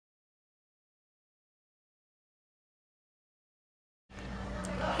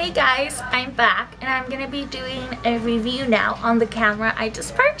Hey guys, I'm back and I'm going to be doing a review now on the camera I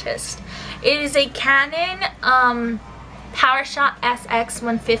just purchased. It is a Canon PowerShot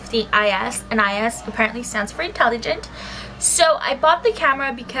SX150 IS, and IS apparently stands for intelligent. So I bought the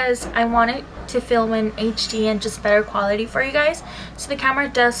camera because I wanted to film in HD and just better quality for you guys. So the camera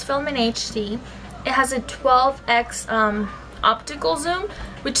does film in HD. It has a 12x optical zoom,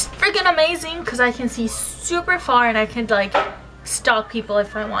 which is freaking amazing because I can see super far and I can like stalk people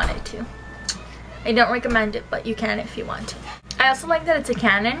if I wanted to. I don't recommend it, but you can if you want to. I also like that it's a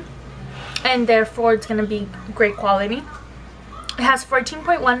Canon and therefore it's gonna be great quality. It has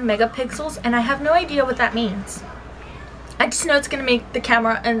 14.1 megapixels and I have no idea what that means. I just know it's gonna make the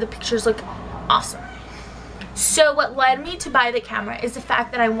camera and the pictures look awesome. So what led me to buy the camera is the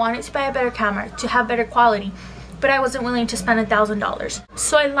fact that I wanted to buy a better camera to have better quality, but I wasn't willing to spend $1,000.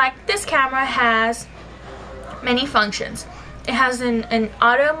 So I like this camera has many functions. It has an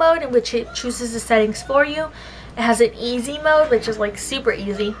auto mode in which it chooses the settings for you. It has an easy mode, which is like super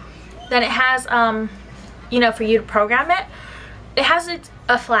easy. Then it has, you know, for you to program it. It has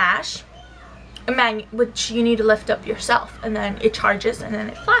a flash, which you need to lift up yourself, and then it charges and then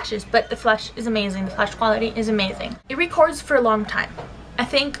it flashes. But the flash is amazing. The flash quality is amazing. It records for a long time. I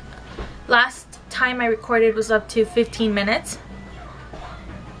think last time I recorded was up to 15 minutes.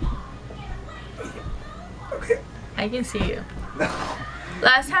 I can see you.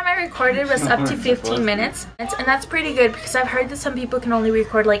 Last time I recorded was up to 15 minutes, and that's pretty good because I've heard that some people can only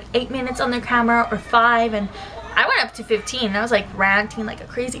record like 8 minutes on their camera or 5, and I went up to 15 and I was like ranting like a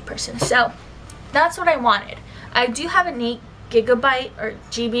crazy person. So that's what I wanted. I do have an 8 gigabyte or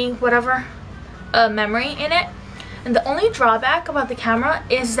GB whatever memory in it, and the only drawback about the camera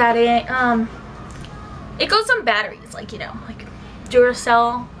is that it goes on batteries, like, you know, like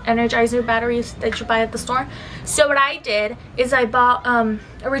Duracell Energizer batteries that you buy at the store. So what I did is I bought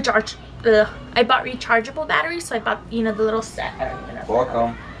rechargeable batteries. So I bought, you know, the little set. I don't even know.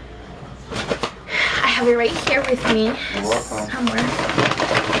 Welcome. I have it right here with me. You're welcome. Somewhere.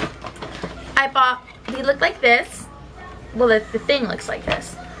 They look like this. Well, the thing looks like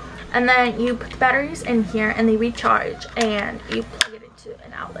this. And then you put the batteries in here and they recharge, and you plug it into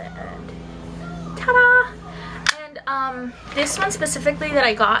an outlet and ta-da! This one specifically that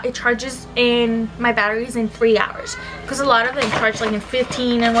I got, it charges in my batteries in 3 hours, because a lot of them charge like in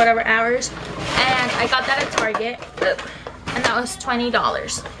 15 and whatever hours, and I got that at Target, and that was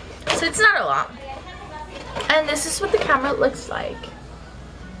 $20, so it's not a lot. And this is what the camera looks like.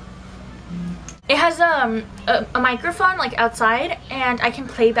 It has a microphone like outside, and I can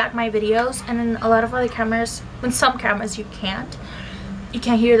play back my videos, and in a lot of other cameras, in some cameras you can't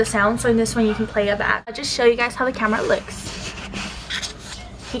hear the sound, so in this one you can play it back. I'll just show you guys how the camera looks.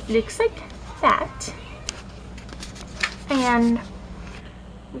 It looks like that, and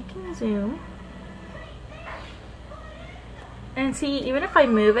we can zoom and see, even if I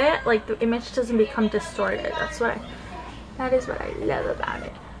move it, like the image doesn't become distorted. That is what I love about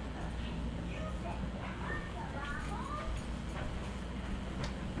it.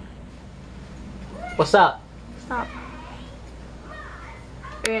 What's up? Stop.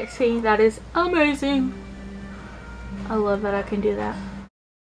 Alright, see, that is amazing. I love that I can do that.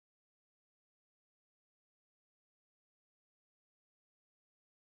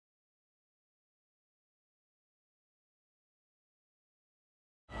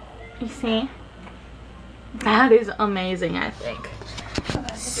 You see? That is amazing, I think.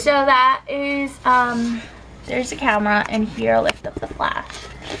 So that is, there's the camera, and here I'll lift up the flash.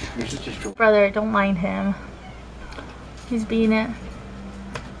 Brother, don't mind him. He's being it.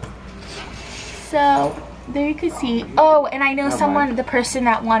 So there you can see. Oh, and I know the person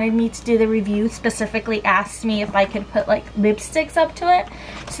that wanted me to do the review specifically asked me if I could put like lipsticks up to it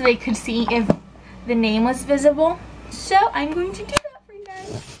so they could see if the name was visible. So I'm going to do that for you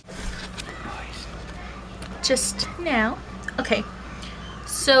guys. Just now. Okay.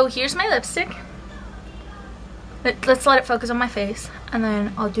 So here's my lipstick. Let's let it focus on my face, and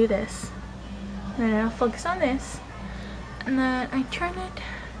then I'll do this. And then I'll focus on this. And then I turn it.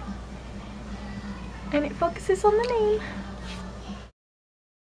 And it focuses on the name.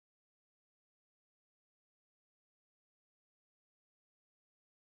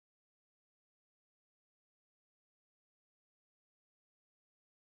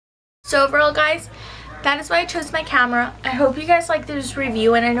 So overall, guys, that is why I chose my camera. I hope you guys like this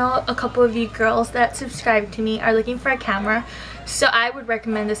review, and I know a couple of you girls that subscribe to me are looking for a camera. So I would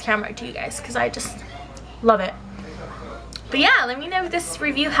recommend this camera to you guys because I just love it. But yeah, let me know if this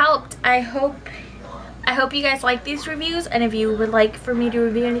review helped. I hope you guys like these reviews, and if you would like for me to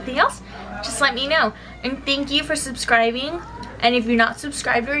review anything else, just let me know. And thank you for subscribing. And if you're not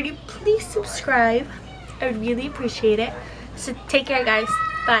subscribed already, please subscribe. I would really appreciate it. So take care, guys.